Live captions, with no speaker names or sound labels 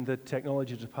The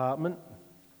technology department,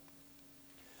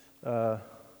 the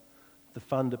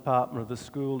fun department of the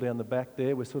school down the back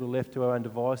there. We're sort of left to our own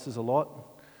devices a lot,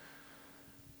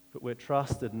 but we're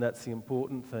trusted, and that's the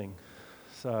important thing.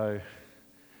 So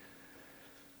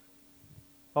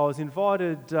I was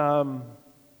invited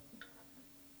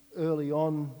early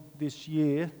on this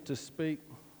year to speak.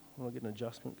 I'll get an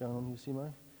adjustment going on here,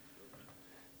 Simo.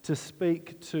 To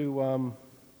speak to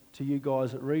you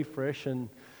guys at Refresh, and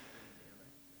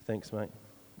thanks, mate.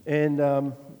 And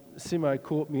Simo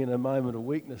caught me in a moment of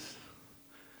weakness.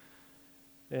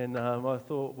 And I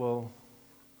thought, well,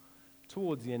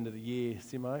 towards the end of the year,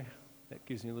 Simo, that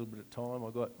gives me a little bit of time.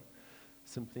 I've got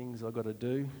some things I've got to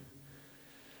do.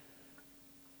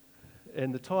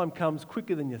 And the time comes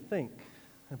quicker than you think.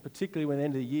 And particularly when at the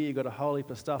end of the year, you've got a whole heap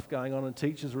of stuff going on, and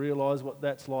teachers realise what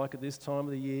that's like at this time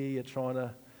of the year. You're trying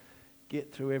to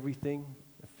get through everything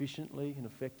efficiently and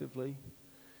effectively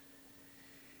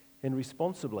and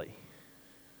responsibly.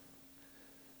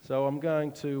 So I'm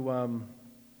going to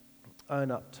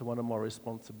own up to one of my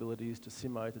responsibilities to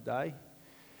Simo today.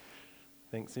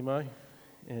 Thanks, Simo,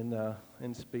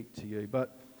 and speak to you.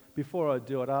 But before I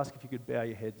do, I'd ask if you could bow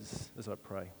your heads as I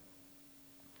pray.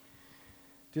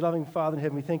 Dear loving Father in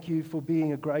heaven, we thank you for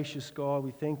being a gracious God.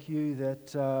 We thank you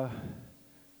that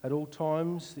at all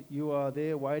times that you are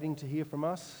there waiting to hear from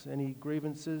us, any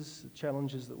grievances,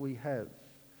 challenges that we have.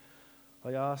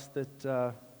 I ask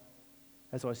that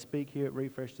as I speak here at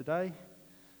Refresh today,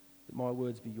 that my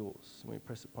words be yours, and we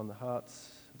press upon the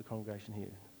hearts of the congregation here.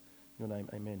 In your name,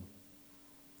 amen.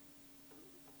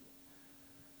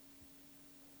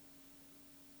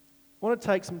 I want to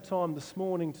take some time this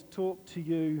morning to talk to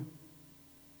you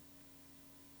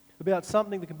about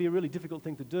something that can be a really difficult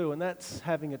thing to do, and that's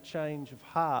having a change of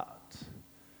heart.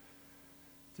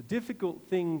 It's a difficult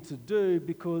thing to do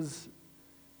because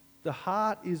the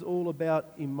heart is all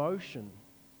about emotion.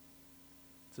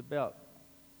 It's about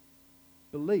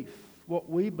belief, what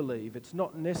we believe. It's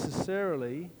not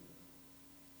necessarily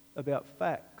about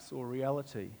facts or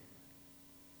reality.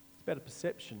 It's about a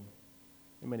perception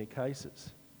in many cases.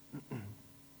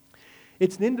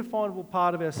 It's an indefinable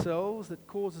part of ourselves that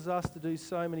causes us to do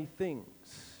so many things.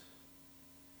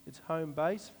 It's home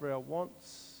base for our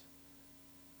wants,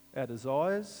 our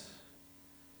desires,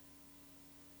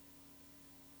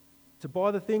 to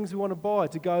buy the things we want to buy,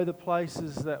 to go the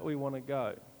places that we want to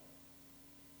go.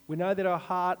 We know that our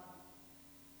heart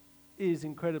is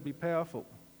incredibly powerful.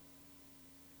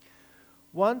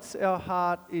 Once our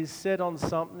heart is set on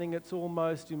something, it's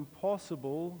almost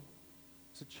impossible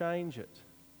to change it.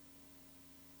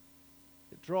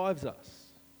 It drives us.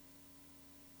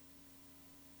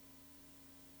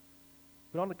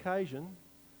 But on occasion,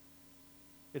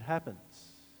 it happens.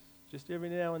 Just every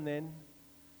now and then,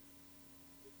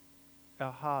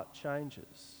 our heart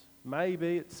changes.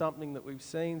 Maybe it's something that we've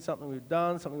seen, something we've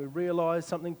done, something we've realised,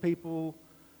 something people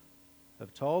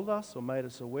have told us or made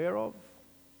us aware of,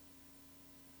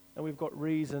 and we've got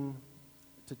reason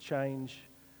to change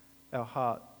our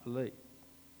heart belief.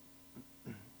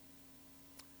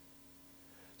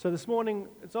 So this morning,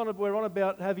 we're on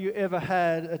about, have you ever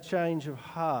had a change of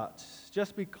heart?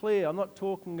 Just be clear, I'm not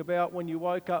talking about when you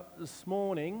woke up this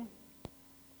morning,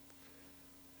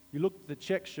 you looked at the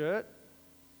check shirt,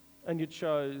 and you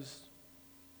chose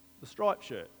the striped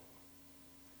shirt.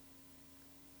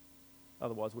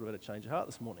 Otherwise, would have had a change of heart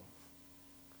this morning.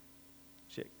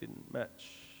 Check didn't match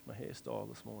my hairstyle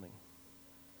this morning.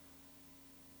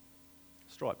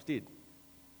 Stripes did.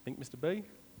 Think Mr. B?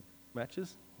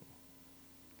 Matches?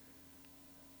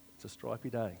 It's a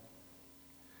stripy day.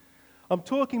 I'm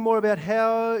talking more about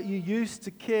how you used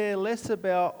to care less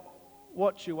about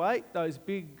what you ate, those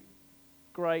big,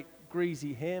 great,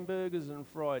 greasy hamburgers and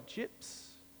fried chips,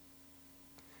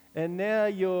 and now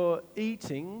you're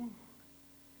eating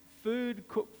food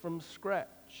cooked from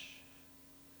scratch,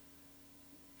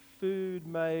 food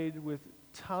made with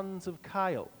tons of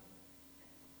kale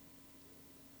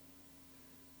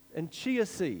and chia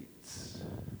seeds.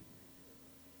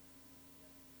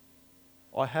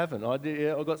 I haven't.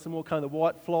 I got some more kind of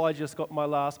white fly, just got my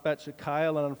last batch of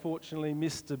kale, and unfortunately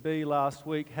Mr. B last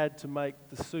week had to make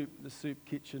the soup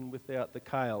kitchen without the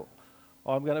kale.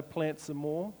 I'm going to plant some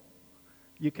more.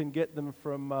 You can get them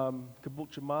from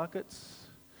Caboolture markets.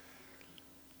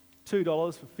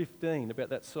 $2 for 15, about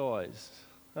that size.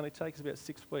 Only takes about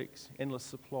 6 weeks, endless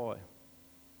supply.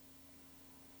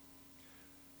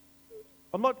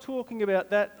 I'm not talking about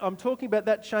that. I'm talking about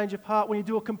that change of heart when you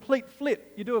do a complete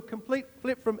flip. You do a complete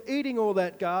flip from eating all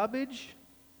that garbage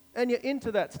and you're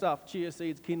into that stuff, chia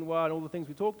seeds, quinoa, and all the things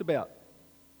we talked about.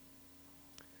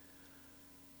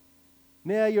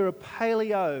 Now you're a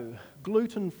paleo,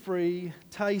 gluten-free,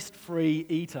 taste-free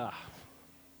eater.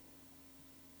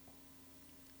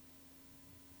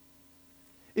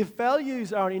 If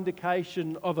values are an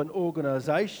indication of an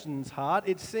organisation's heart,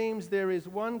 it seems there is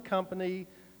one company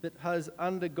that has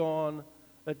undergone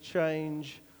a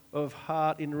change of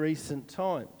heart in recent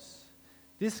times.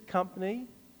 This company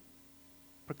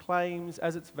proclaims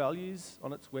as its values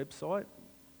on its website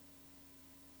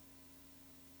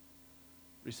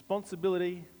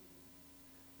responsibility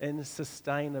and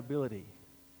sustainability.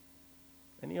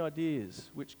 Any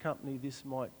ideas which company this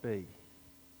might be?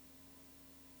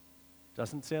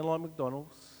 Doesn't sound like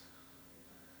McDonald's.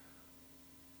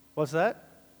 What's that?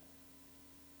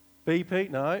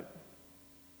 BP? No.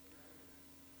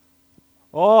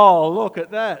 Oh, look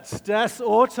at that. Das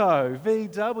Auto,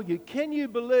 VW. Can you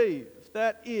believe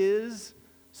that is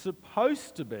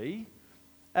supposed to be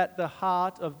at the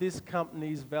heart of this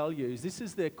company's values? This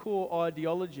is their core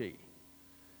ideology.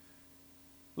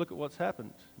 Look at what's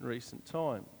happened in recent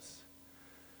times.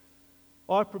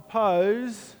 I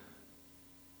propose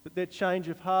that their change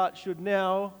of heart should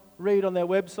now read on their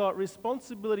website,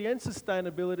 responsibility and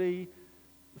sustainability.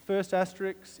 The first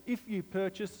asterisk, if you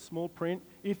purchase, small print,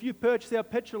 if you purchase our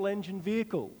petrol engine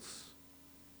vehicles.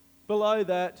 Below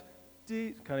that,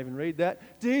 can't even read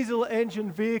that, diesel engine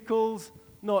vehicles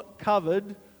not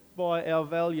covered by our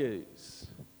values.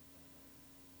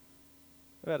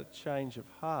 About a change of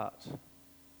heart.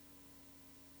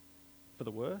 For the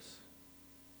worse,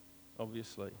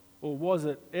 obviously. Or was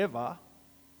it ever?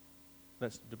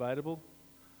 That's debatable.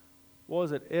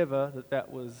 Was it ever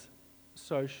that was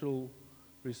social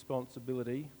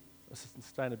responsibility,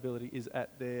 sustainability is at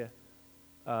the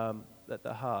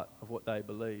heart of what they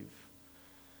believe?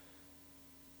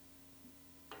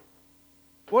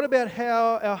 What about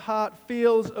how our heart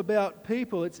feels about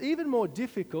people? It's even more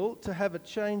difficult to have a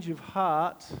change of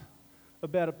heart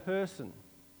about a person.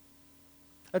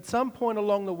 At some point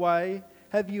along the way,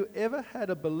 have you ever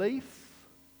had a belief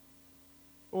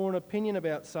or an opinion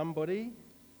about somebody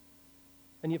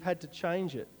and you've had to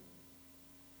change it?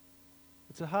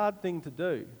 It's a hard thing to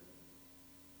do.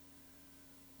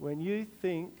 When you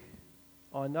think,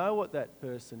 I know what that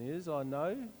person is, I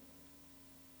know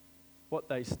what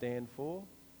they stand for,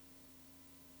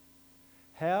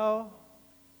 how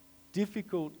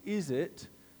difficult is it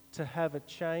to have a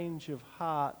change of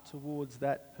heart towards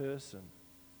that person?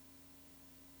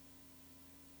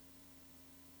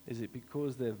 Is it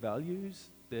because their values,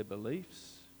 their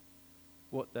beliefs,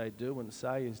 what they do and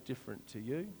say is different to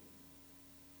you?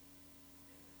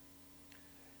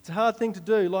 It's a hard thing to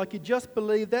do. Like you just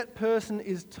believe that person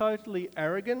is totally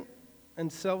arrogant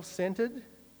and self-centered.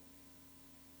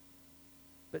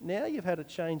 But now you've had a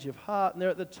change of heart and they're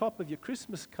at the top of your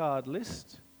Christmas card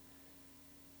list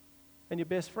and your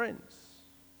best friends.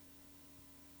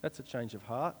 That's a change of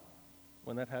heart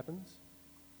when that happens.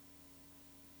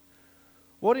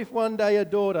 What if one day a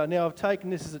daughter, now I've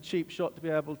taken this as a cheap shot to be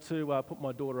able to put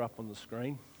my daughter up on the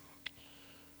screen.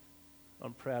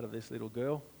 I'm proud of this little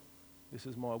girl. This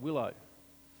is my Willow.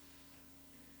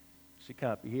 She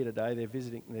can't be here today. They're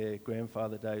visiting their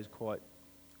grandfather day, who's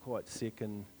quite sick,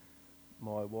 and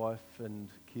my wife and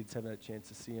kids haven't had a chance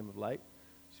to see him of late,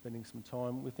 spending some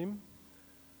time with him.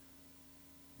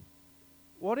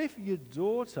 What if your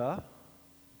daughter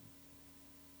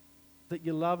that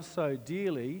you love so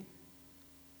dearly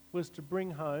was to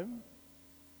bring home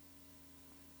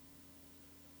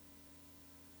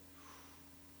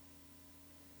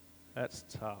That's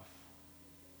tough.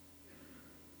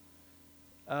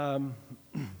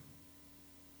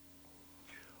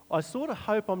 I sort of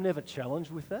hope I'm never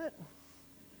challenged with that,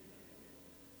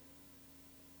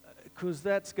 because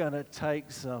that's going to take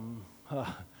some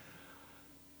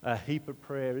a heap of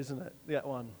prayer, isn't it? That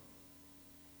one.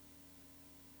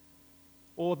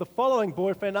 Or the following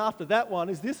boyfriend after that one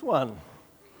is this one.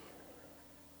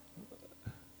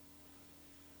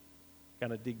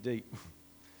 Going to dig deep.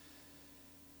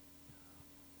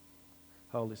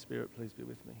 Holy Spirit, please be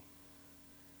with me.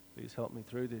 Please help me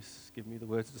through this. Give me the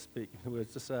words to speak, give me the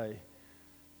words to say,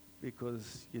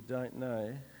 because you don't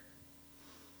know.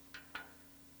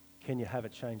 Can you have a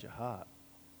change of heart?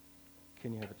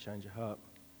 Can you have a change of heart?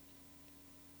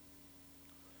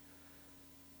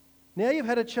 Now you've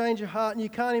had a change of heart and you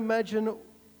can't imagine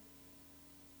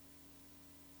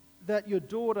that your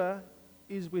daughter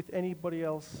is with anybody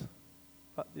else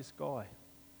but this guy.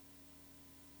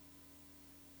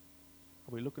 Are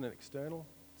we looking at external?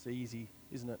 It's easy,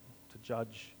 isn't it, to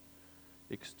judge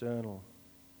external.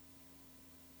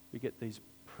 We get these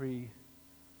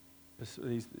perceptions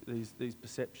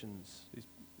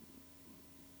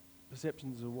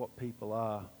of what people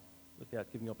are, without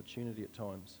giving opportunity at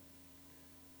times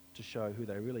to show who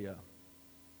they really are.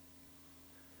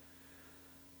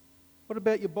 What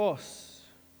about your boss?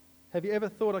 Have you ever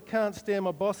thought, I can't stand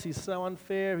my boss, he's so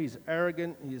unfair, he's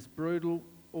arrogant, he's brutal,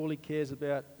 all he cares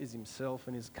about is himself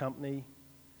and his company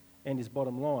and his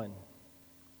bottom line.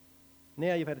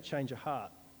 Now you've had a change of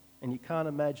heart and you can't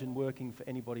imagine working for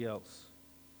anybody else.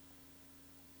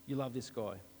 You love this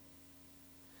guy.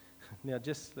 Now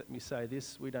just let me say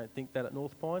this, we don't think that at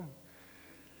North Pine.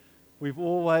 We've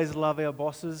always loved our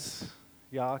bosses,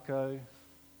 Yarko,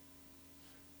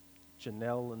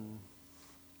 Janelle and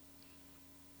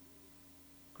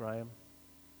Graham.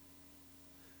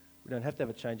 We don't have to have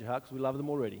a change of heart because we love them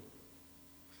already.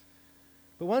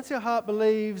 But once our heart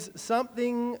believes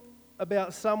something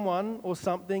about someone or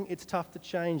something, it's tough to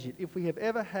change it. If we have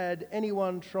ever had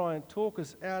anyone try and talk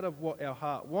us out of what our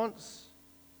heart wants,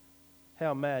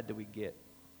 how mad do we get?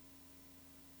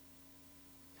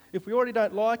 If we already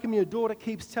don't like him, your daughter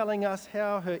keeps telling us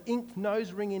how her inked,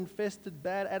 nose ring infested,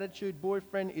 bad attitude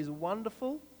boyfriend is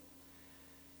wonderful,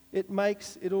 it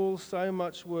makes it all so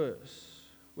much worse.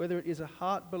 Whether it is a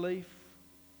heart belief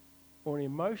or an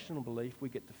emotional belief, we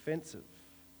get defensive.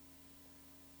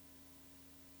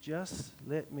 Just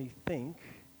let me think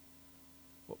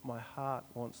what my heart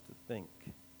wants to think.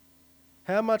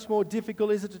 How much more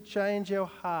difficult is it to change our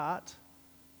heart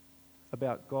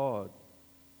about God?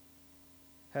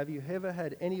 Have you ever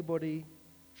had anybody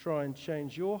try and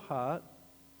change your heart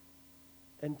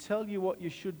and tell you what you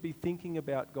should be thinking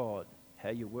about God? How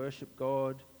you worship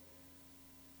God?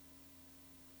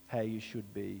 How you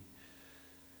should be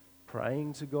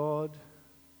praying to God?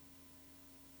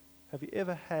 Have you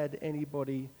ever had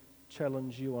anybody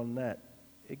challenge you on that?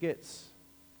 It gets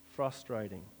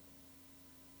frustrating.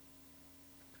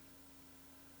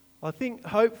 I think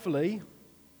hopefully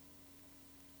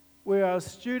we're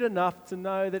astute enough to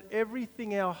know that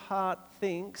everything our heart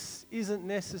thinks isn't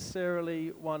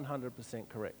necessarily 100%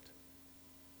 correct.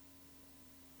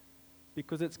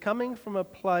 Because it's coming from a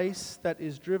place that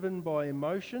is driven by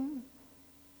emotion,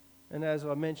 and as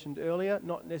I mentioned earlier,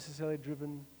 not necessarily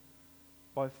driven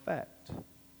by fact.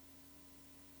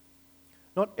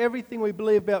 Not everything we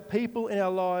believe about people in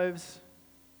our lives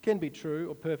can be true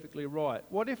or perfectly right.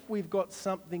 What if we've got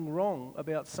something wrong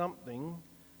about something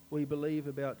we believe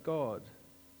about God?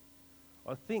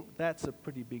 I think that's a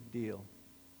pretty big deal.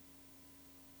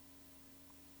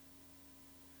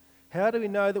 How do we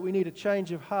know that we need a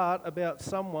change of heart about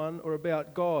someone or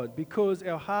about God? Because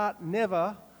our heart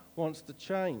never wants to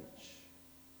change.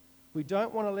 We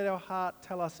don't want to let our heart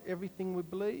tell us everything we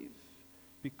believe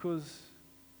because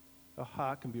our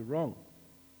heart can be wrong.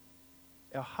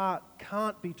 Our heart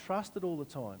can't be trusted all the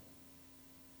time.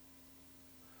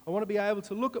 I want to be able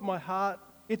to look at my heart,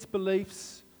 its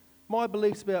beliefs, my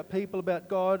beliefs about people, about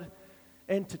God,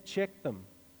 and to check them.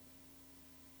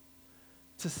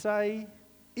 To say,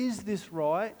 is this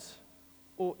right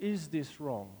or is this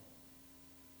wrong?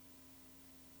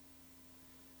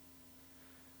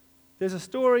 There's a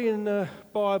story in the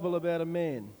Bible about a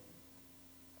man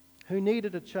who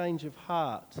needed a change of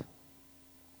heart.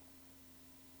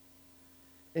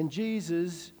 And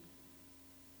Jesus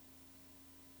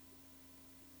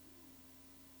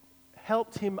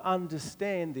helped him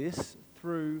understand this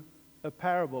through a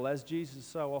parable, as Jesus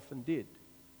so often did.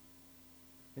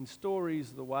 And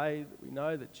stories are the way that we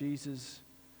know that Jesus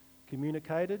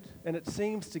communicated. And it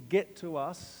seems to get to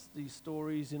us, these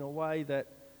stories, in a way that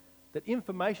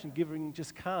information giving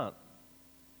just can't.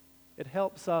 It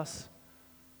helps us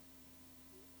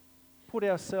put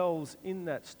ourselves in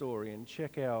that story and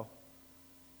check our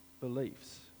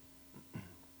beliefs.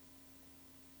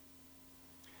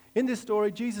 In this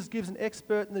story, Jesus gives an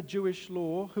expert in the Jewish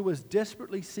law who was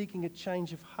desperately seeking a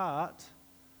change of heart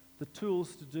the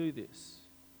tools to do this.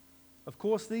 Of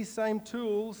course, these same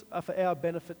tools are for our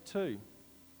benefit too.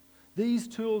 These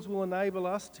tools will enable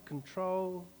us to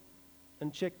control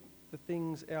and check the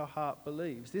things our heart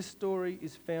believes. This story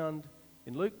is found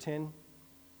in Luke 10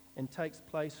 and takes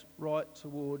place right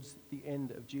towards the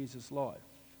end of Jesus' life.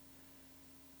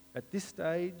 At this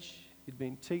stage, he'd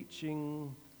been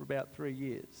teaching for about 3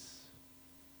 years.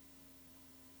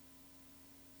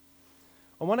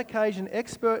 On one occasion, an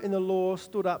expert in the law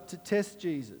stood up to test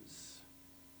Jesus.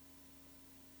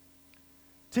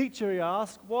 "Teacher," he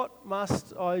asked, "what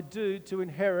must I do to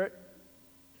inherit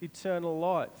eternal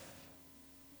life?"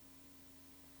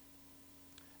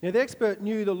 Now, the expert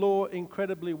knew the law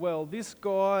incredibly well. This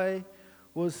guy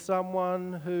was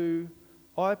someone who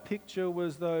I picture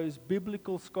was those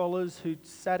biblical scholars who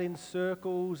sat in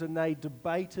circles and they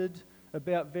debated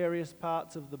about various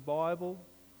parts of the Bible.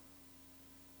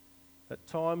 At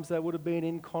times they would have been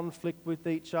in conflict with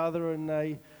each other, and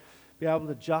they be able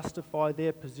to justify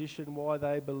their position, why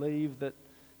they believe that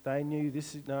they knew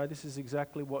this is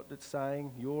exactly what it's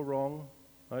saying, you're wrong.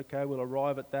 Okay, we'll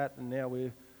arrive at that, and now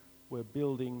we're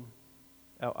building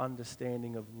our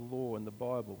understanding of the law and the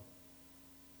Bible.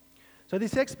 So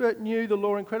this expert knew the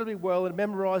law incredibly well and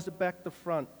memorized it back to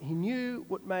front. He knew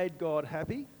what made God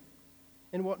happy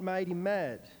and what made him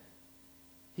mad.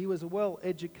 He was a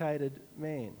well-educated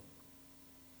man.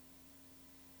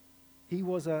 He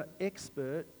was an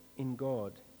expert in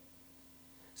God.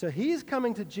 So he is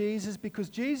coming to Jesus because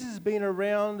Jesus has been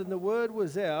around and the word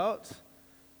was out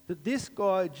that this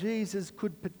guy, Jesus,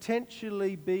 could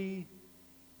potentially be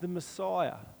the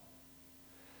Messiah.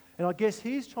 And I guess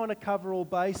he's trying to cover all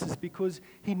bases because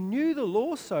he knew the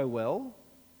law so well.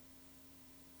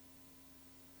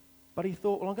 But he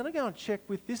thought, well, I'm going to go and check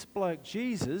with this bloke,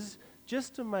 Jesus,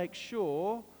 just to make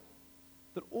sure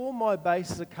that all my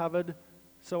bases are covered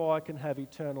so I can have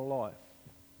eternal life.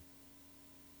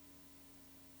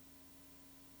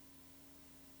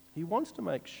 He wants to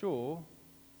make sure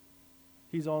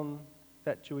he's on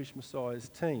that Jewish Messiah's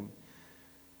team.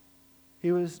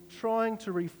 He was trying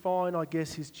to refine, I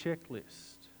guess, his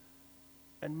checklist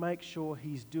and make sure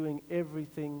he's doing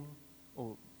everything,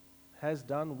 or has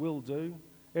done, will do,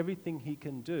 everything he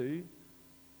can do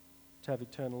to have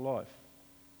eternal life.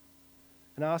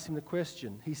 And ask him the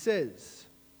question. He says,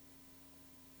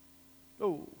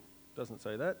 doesn't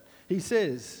say that. He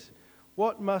says,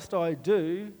 what must I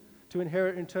do to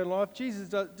inherit eternal life? Jesus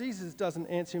doesn't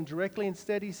answer him directly.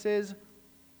 Instead, he says,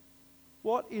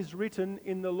 what is written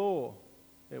in the law?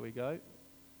 There we go.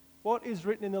 What is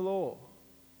written in the law?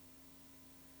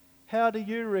 How do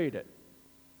you read it?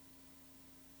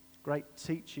 Great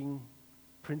teaching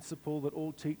principle that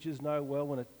all teachers know well.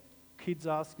 When a kid's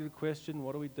ask you a question,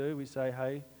 what do? We say,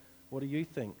 hey, what do you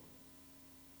think?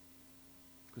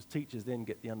 Because teachers then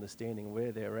get the understanding of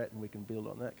where they're at and we can build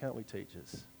on that, can't we,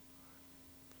 teachers?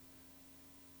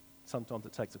 Sometimes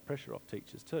it takes the pressure off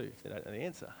teachers too if they don't know the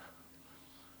answer.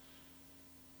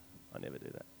 I never do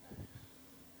that.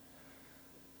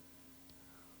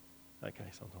 Okay,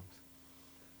 sometimes.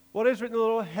 What is written in the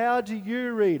law? How do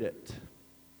you read it?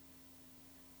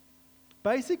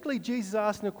 Basically, Jesus is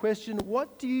asking a question,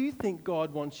 what do you think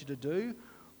God wants you to do?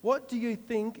 What do you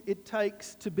think it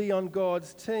takes to be on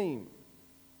God's team?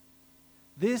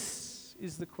 This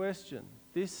is the question.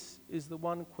 This is the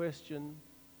one question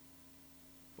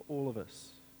for all of us.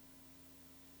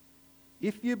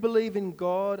 If you believe in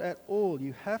God at all,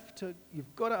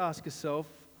 you've got to ask yourself,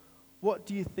 what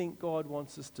do you think God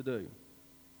wants us to do?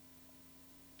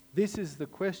 This is the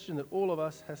question that all of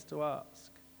us has to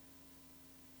ask.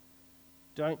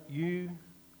 Don't you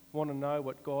want to know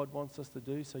what God wants us to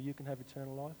do so you can have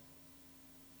eternal life?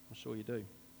 I'm sure you do.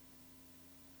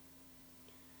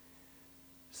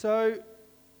 So,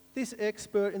 this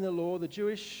expert in the law, the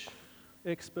Jewish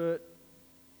expert,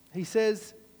 he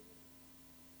says,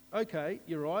 okay,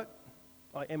 you're right.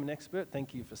 I am an expert.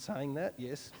 Thank you for saying that.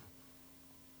 Yes.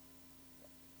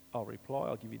 I'll reply.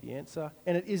 I'll give you the answer.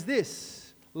 And it is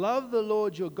this. Love the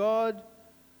Lord your God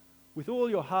with all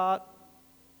your heart,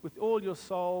 with all your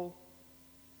soul,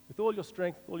 with all your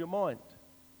strength, with all your mind.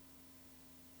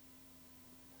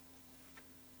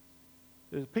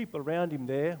 There's people around him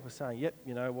there who were saying, yep,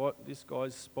 you know what, this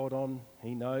guy's spot on.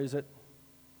 He knows it.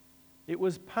 It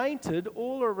was painted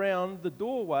all around the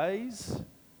doorways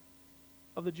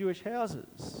of the Jewish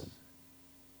houses.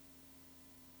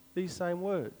 These same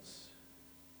words.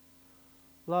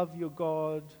 Love your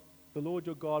God, the Lord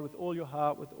your God, with all your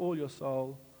heart, with all your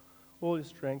soul, all your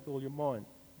strength, all your mind.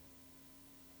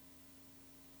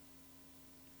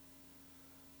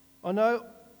 I know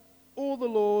all the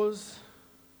laws,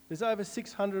 there's over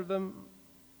 600 of them,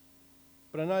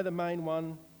 but I know the main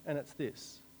one, and it's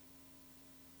this.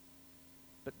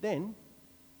 But then,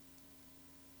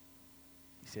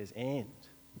 he says, and.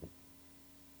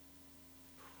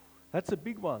 That's a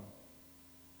big one.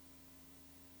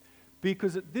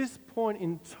 Because at this point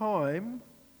in time,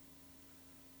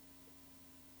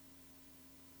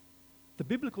 the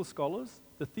biblical scholars,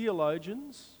 the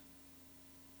theologians,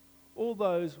 all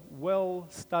those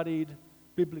well-studied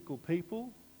biblical people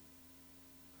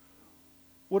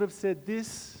would have said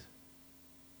this,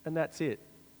 and that's it.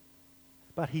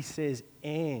 But he says,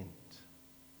 and.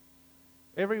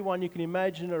 Everyone you can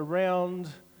imagine around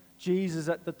Jesus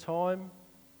at the time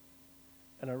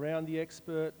and around the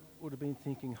expert would have been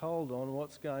thinking, hold on,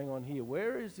 what's going on here?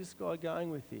 Where is this guy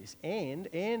going with this? And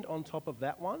on top of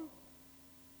that one,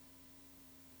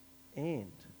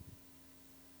 and.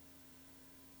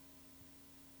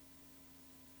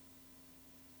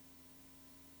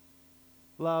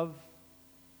 love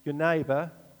your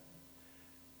neighbour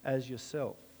as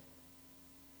yourself.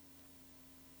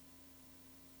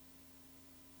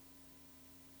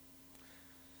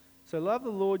 So love the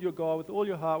Lord your God with all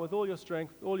your heart, with all your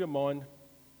strength, with all your mind,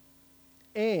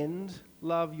 and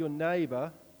love your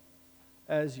neighbour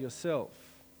as yourself.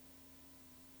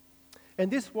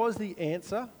 And this was the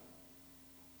answer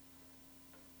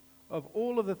of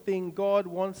all of the things God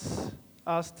wants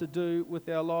us to do with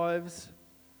our lives.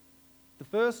 The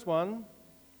first one,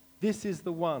 this is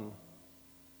the one.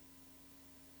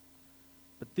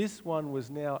 But this one was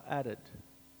now added.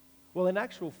 Well, in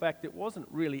actual fact, it wasn't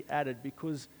really added,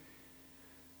 because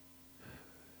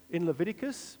in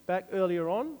Leviticus, back earlier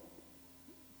on,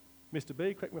 Mr.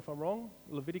 B, correct me if I'm wrong,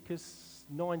 Leviticus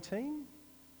 19,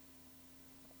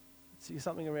 see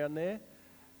something around there.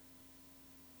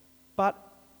 But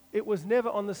it was never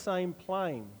on the same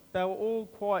plane. They were all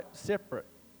quite separate.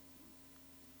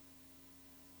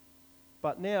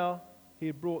 But now he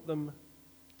had brought them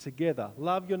together.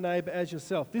 Love your neighbour as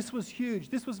yourself. This was huge.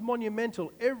 This was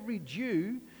monumental. Every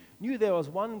Jew knew there was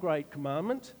one great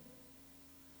commandment.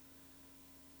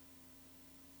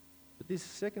 But this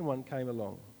second one came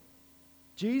along.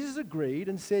 Jesus agreed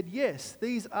and said, yes,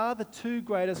 these are the two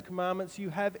greatest commandments. You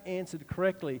have answered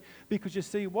correctly. Because you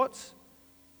see, what's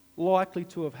likely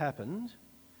to have happened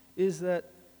is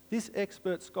that this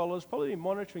expert scholar has probably been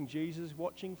monitoring Jesus,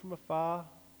 watching from afar,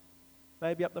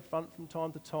 maybe up the front from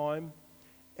time to time,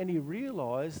 and he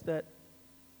realised that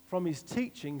from his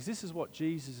teachings, this is what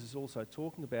Jesus is also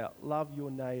talking about: love your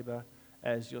neighbour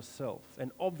as yourself.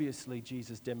 And obviously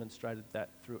Jesus demonstrated that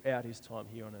throughout his time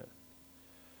here on earth.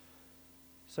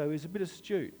 So he was a bit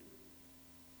astute.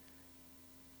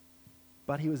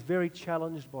 But he was very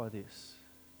challenged by this.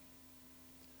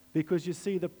 Because you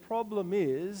see, the problem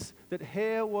is that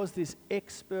here was this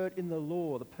expert in the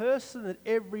law, the person that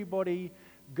everybody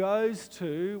goes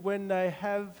to when they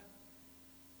have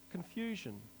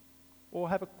confusion or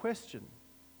have a question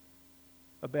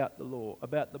about the law,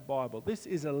 about the Bible. This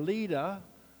is a leader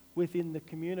within the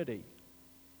community.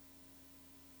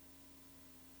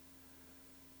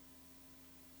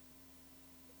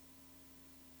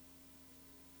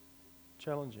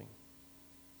 Challenging.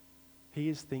 He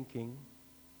is thinking,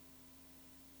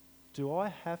 do I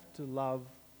have to love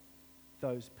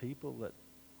those people that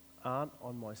aren't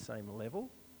on my same level?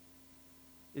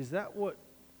 Is that what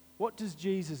does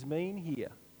Jesus mean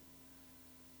here?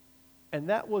 And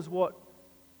that was what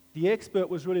the expert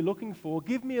was really looking for.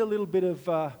 Give me a little bit of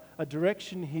a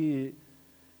direction here.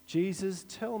 Jesus,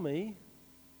 tell me,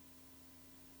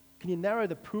 can you narrow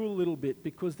the pool a little bit?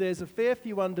 Because there's a fair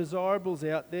few undesirables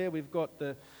out there. We've got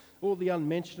all the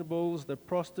unmentionables, the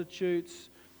prostitutes.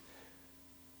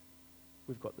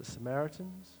 We've got the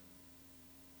Samaritans.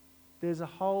 There's a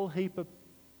whole heap of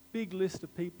big list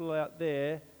of people out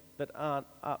there that aren't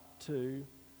up to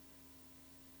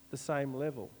the same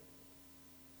level.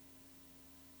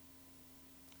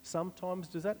 Sometimes,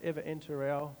 does that ever enter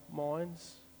our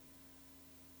minds?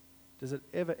 Does it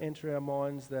ever enter our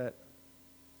minds that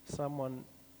someone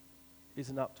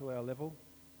isn't up to our level?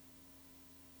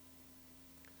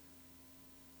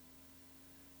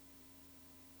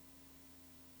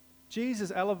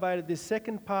 Jesus elevated this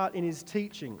second part in his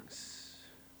teachings.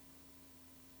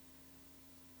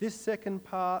 This second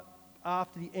part,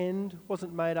 after the end,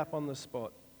 wasn't made up on the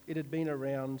spot. It had been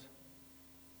around,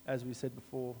 as we said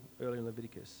before, earlier in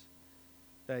Leviticus.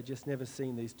 They had just never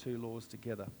seen these two laws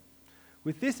together.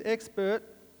 With this expert,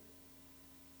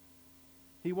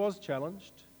 he was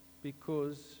challenged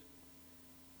because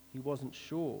he wasn't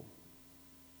sure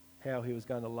how he was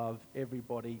going to love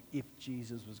everybody if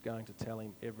Jesus was going to tell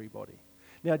him everybody.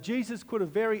 Now, Jesus could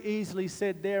have very easily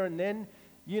said there and then,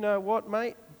 you know what,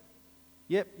 mate?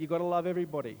 Yep, you got to love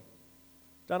everybody.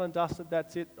 Done and dusted,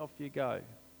 that's it, off you go.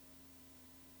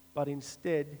 But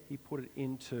instead, he put it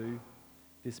into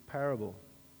this parable.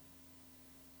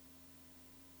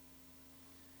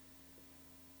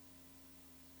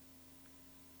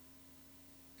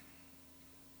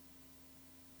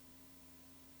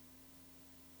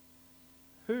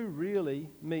 Who really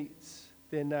meets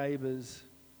their neighbours'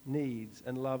 needs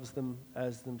and loves them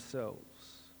as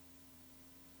themselves?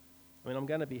 I mean, I'm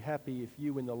going to be happy if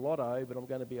you win the lotto, but I'm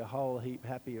going to be a whole heap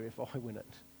happier if I win it.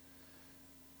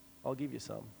 I'll give you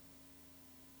some.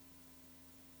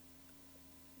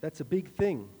 That's a big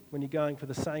thing when you're going for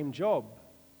the same job.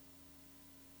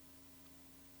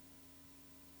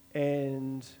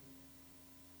 And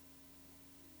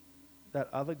that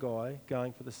other guy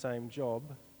going for the same job,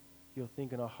 you're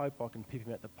thinking, I hope I can pip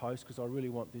him at the post because I really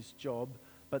want this job.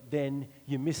 But then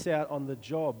you miss out on the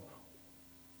job.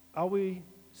 Are we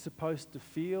supposed to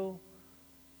feel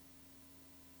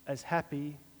as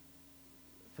happy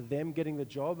for them getting the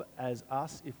job as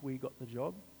us if we got the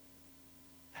job?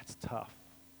 That's tough.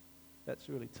 That's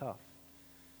really tough.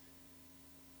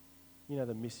 You know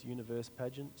the Miss Universe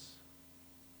pageants?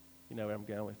 You know where I'm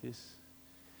going with this?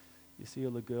 You see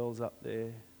all the girls up there,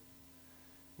 and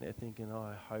they're thinking,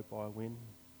 I hope I win.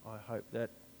 I hope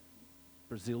that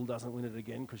Brazil doesn't win it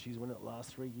again because she's won it the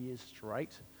last 3 years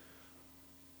straight.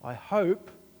 I hope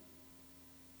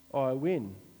I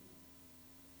win.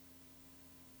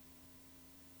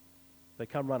 They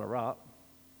come runner-up,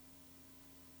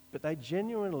 but they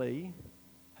genuinely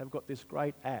have got this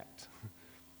great act.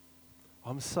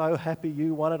 I'm so happy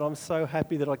you won it. I'm so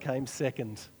happy that I came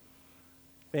second.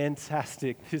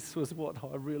 Fantastic. This was what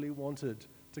I really wanted,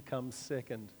 to come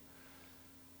second.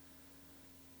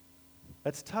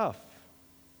 That's tough.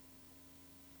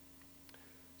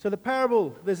 So the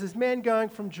parable, there's this man going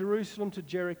from Jerusalem to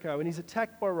Jericho, and he's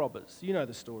attacked by robbers. You know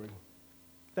the story.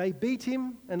 They beat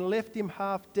him and left him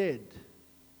half dead.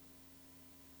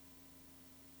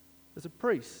 There's a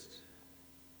priest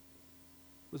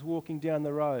was walking down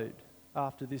the road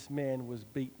after this man was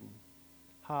beaten,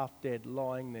 half dead,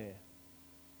 lying there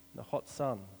in the hot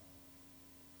sun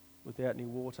without any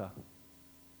water.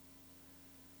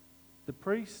 The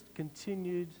priest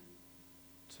continued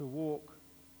to walk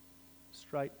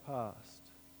straight past.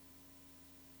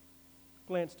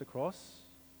 Glanced across,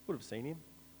 would have seen him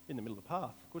in the middle of the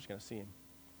path. Of course you're going to see him.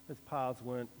 Those paths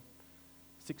weren't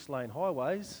 6-lane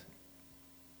highways.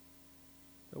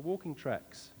 They're walking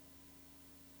tracks.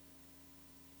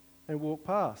 And walked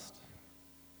past.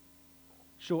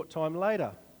 Short time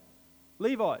later,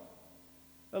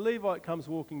 a Levite comes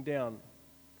walking down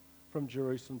from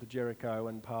Jerusalem to Jericho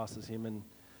and passes him and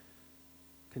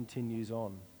continues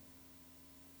on.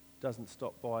 Doesn't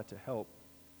stop by to help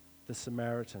the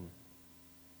Samaritan.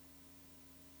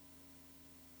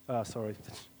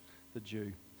 The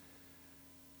Jew.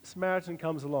 The Samaritan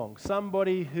comes along,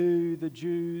 somebody who the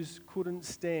Jews couldn't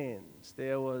stand.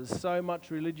 There was so much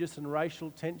religious and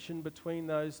racial tension between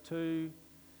those two.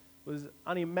 It was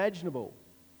unimaginable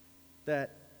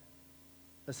that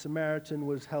a Samaritan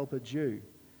would help a Jew.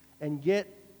 And yet,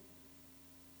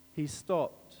 he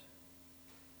stopped.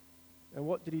 And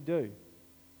what did he do?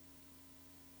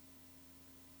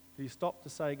 Did he stop to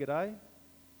say g'day?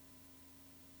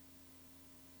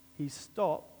 He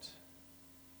stopped,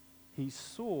 he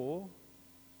saw,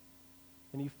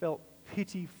 and he felt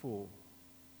pity for.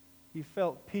 He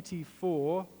felt pity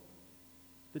for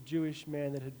the Jewish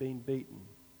man that had been beaten.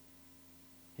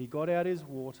 He got out his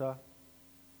water,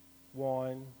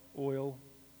 wine, oil.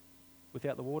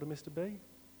 Without the water, Mr. B?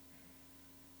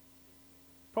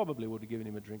 Probably would have given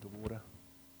him a drink of water.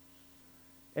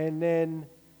 And then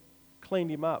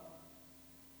cleaned him up.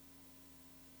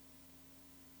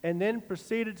 And then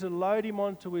proceeded to load him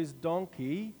onto his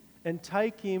donkey and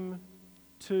take him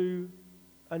to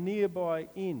a nearby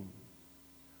inn.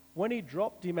 When he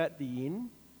dropped him at the inn,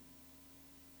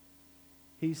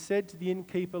 he said to the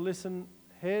innkeeper, listen,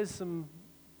 here's some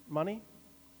money.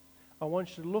 I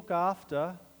want you to look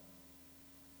after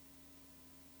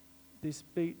this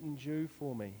beaten Jew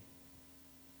for me.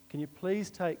 Can you please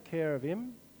take care of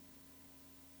him?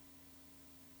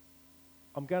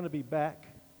 I'm going to be back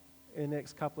in the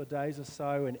next couple of days or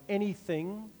so, and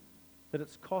anything that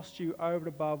it's cost you over and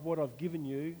above what I've given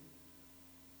you,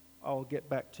 I'll get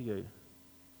back to you.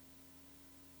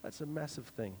 That's a massive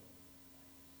thing.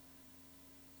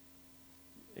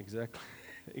 Exactly.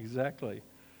 Exactly.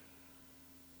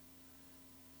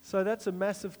 So that's a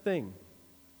massive thing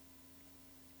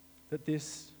that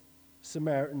this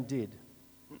Samaritan did.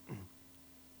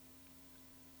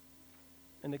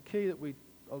 And the key that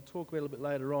I'll talk about a little bit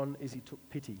later on is he took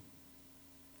pity.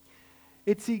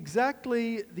 It's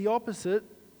exactly the opposite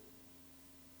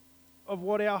of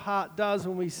what our heart does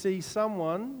when we see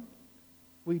someone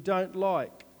we don't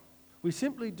like. We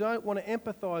simply don't want to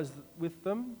empathize with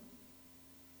them.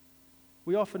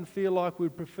 We often feel like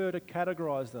we'd prefer to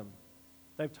categorize them.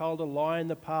 They've told a lie in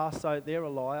the past, so they're a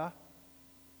liar.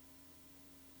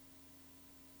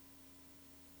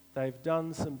 They've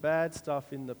done some bad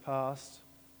stuff in the past.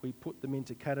 We put them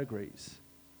into categories.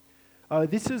 Oh,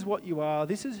 this is what you are,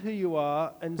 this is who you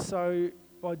are, and so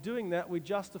by doing that, we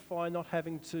justify not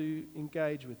having to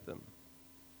engage with them.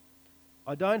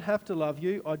 I don't have to love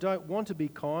you, I don't want to be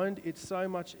kind, it's so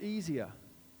much easier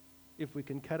if we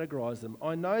can categorize them.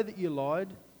 I know that you lied,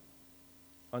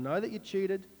 I know that you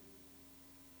cheated,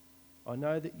 I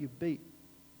know that you beat.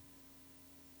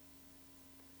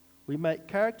 We make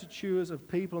caricatures of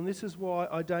people, and this is why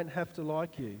I don't have to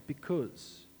like you,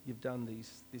 because you've done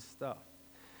this stuff.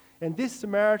 And this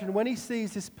Samaritan, when he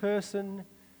sees this person,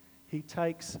 he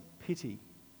takes pity.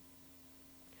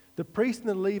 The priest and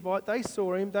the Levite, they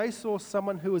saw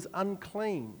someone who was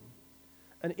unclean,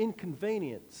 an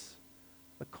inconvenience,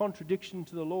 a contradiction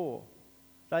to the law.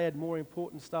 They had more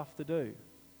important stuff to do.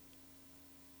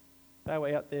 They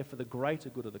were out there for the greater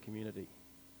good of the community,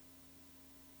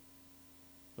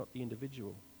 not the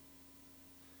individual.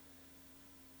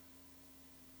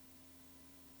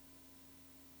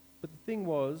 But the thing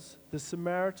was, the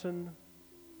Samaritan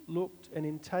looked, and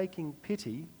in taking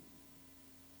pity,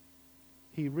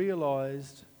 he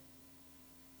realised,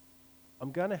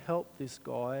 I'm going to help this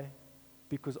guy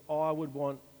because I would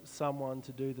want someone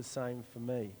to do the same for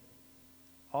me.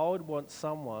 I would want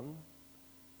someone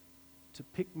to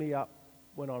pick me up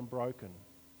when I'm broken.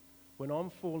 When I'm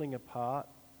falling apart,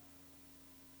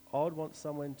 I would want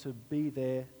someone to be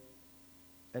there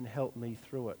and help me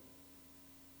through it.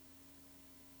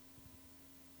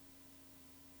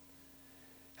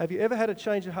 Have you ever had a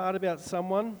change of heart about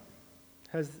someone?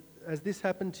 Has this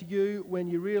happened to you when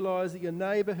you realise that your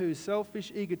neighbour who's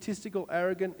selfish, egotistical,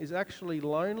 arrogant is actually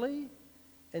lonely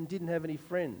and didn't have any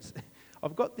friends?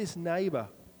 I've got this neighbour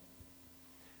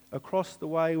across the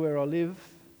way where I live,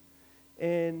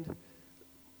 and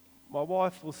my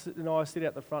wife and I sit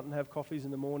out the front and have coffees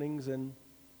in the mornings, and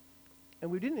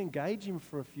we didn't engage him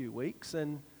for a few weeks,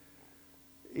 and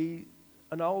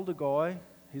an older guy.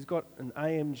 He's got an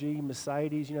AMG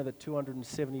Mercedes, you know, the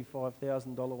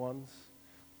 $275,000 ones.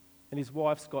 And his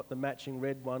wife's got the matching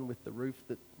red one with the roof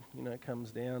that, you know,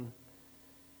 comes down.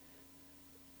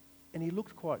 And he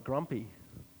looked quite grumpy.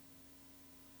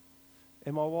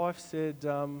 And my wife said,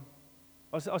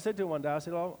 I said to him one day, I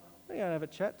said, I'm going to have a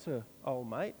chat to old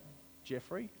mate,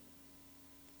 Jeffrey.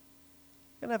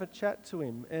 I'm going to have a chat to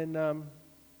him and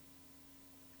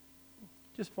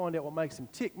just find out what makes him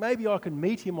tick. Maybe I can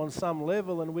meet him on some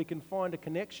level and we can find a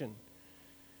connection.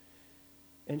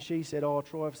 And she said, oh,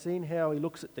 Troy, I've seen how he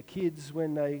looks at the kids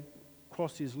when they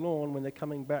cross his lawn when they're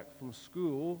coming back from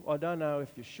school. I don't know if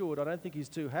you should. I don't think he's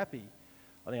too happy.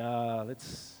 I think,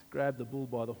 let's grab the bull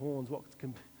by the horns.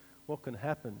 What can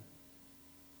happen?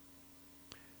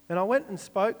 And I went and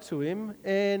spoke to him,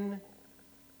 and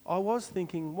I was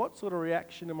thinking, what sort of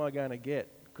reaction am I going to get?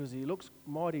 Because he looks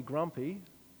mighty grumpy.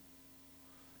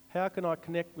 How can I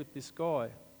connect with this guy?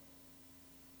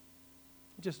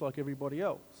 Just like everybody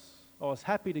else. I was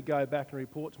happy to go back and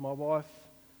report to my wife,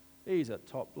 he's a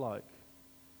top bloke.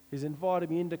 He's invited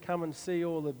me in to come and see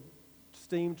all the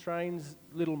steam trains,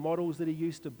 little models that he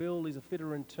used to build. He's a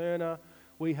fitter and turner.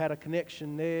 We had a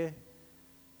connection there.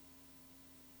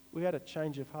 We had a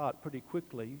change of heart pretty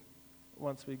quickly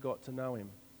once we got to know him.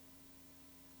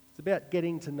 It's about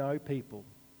getting to know people.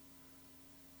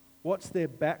 What's their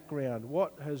background?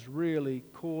 What has really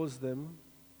caused them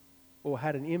or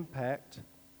had an impact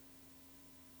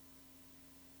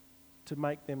to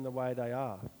make them the way they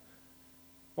are?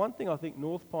 One thing I think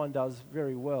North Pine does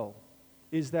very well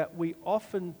is that we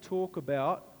often talk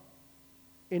about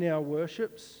in our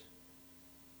worships,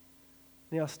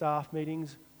 in our staff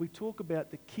meetings, we talk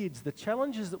about the kids, the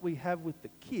challenges that we have with the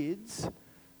kids,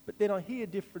 but then I hear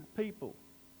different people.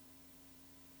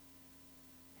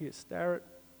 I hear Starrett,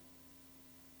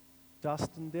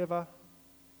 Dustin Dever,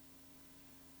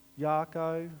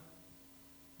 Yarko,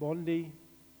 Bondi.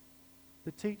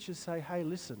 The teachers say, hey,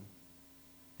 listen,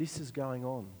 this is going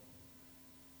on.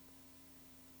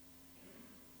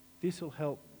 This will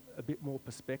help a bit more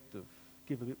perspective,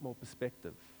 give a bit more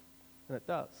perspective. And it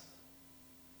does.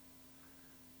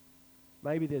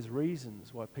 Maybe there's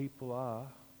reasons why people are,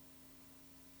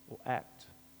 or act,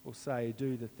 or say,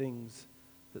 do the things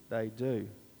that they do.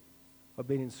 I've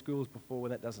been in schools before where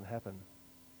that doesn't happen.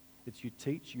 It's you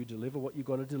teach, you deliver what you've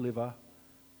got to deliver.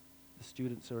 The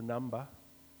students are a number,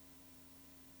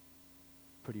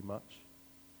 pretty much.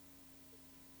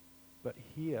 But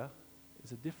here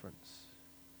is a difference.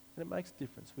 And it makes a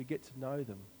difference. We get to know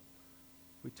them.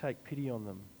 We take pity on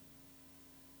them.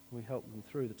 We help them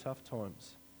through the tough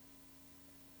times.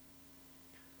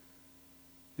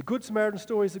 The Good Samaritan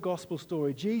story is the gospel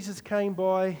story. Jesus came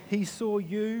by, he saw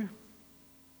you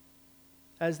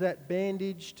as that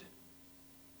bandaged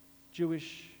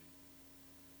Jewish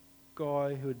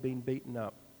guy who had been beaten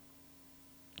up.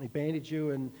 He bandaged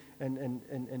you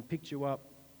and picked you up,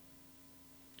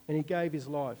 and he gave his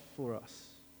life for us.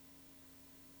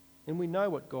 And we know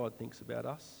what God thinks about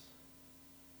us.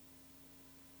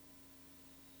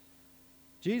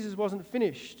 Jesus wasn't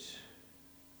finished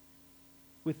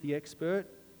with the expert.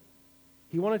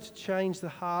 He wanted to change the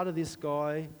heart of this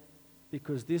guy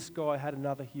because this guy had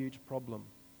another huge problem.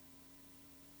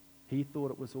 He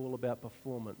thought it was all about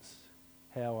performance,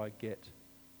 how I get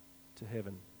to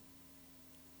heaven.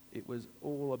 It was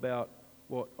all about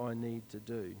what I need to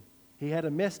do. He had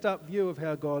a messed up view of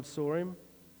how God saw him.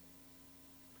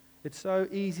 It's so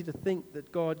easy to think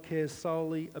that God cares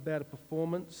solely about a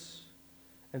performance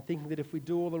and thinking that if we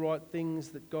do all the right things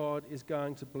that God is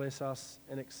going to bless us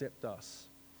and accept us.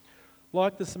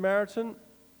 Like the Samaritan,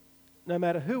 no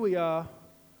matter who we are,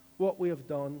 what we have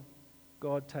done,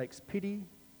 God takes pity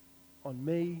on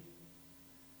me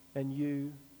and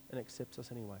you and accepts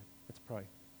us anyway. Let's pray.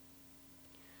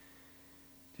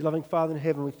 Dear loving Father in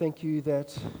heaven, we thank you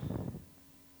that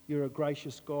you're a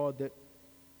gracious God, that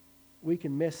we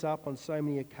can mess up on so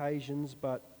many occasions,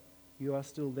 but you are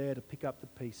still there to pick up the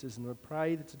pieces. And I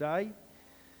pray that today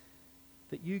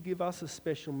that you give us a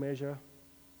special measure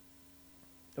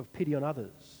of pity on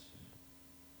others,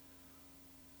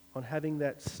 on having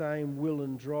that same will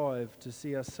and drive to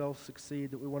see ourselves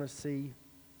succeed, that we want to see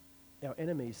our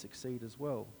enemies succeed as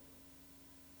well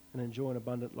and enjoy an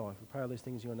abundant life. We pray all these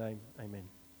things in your name. Amen.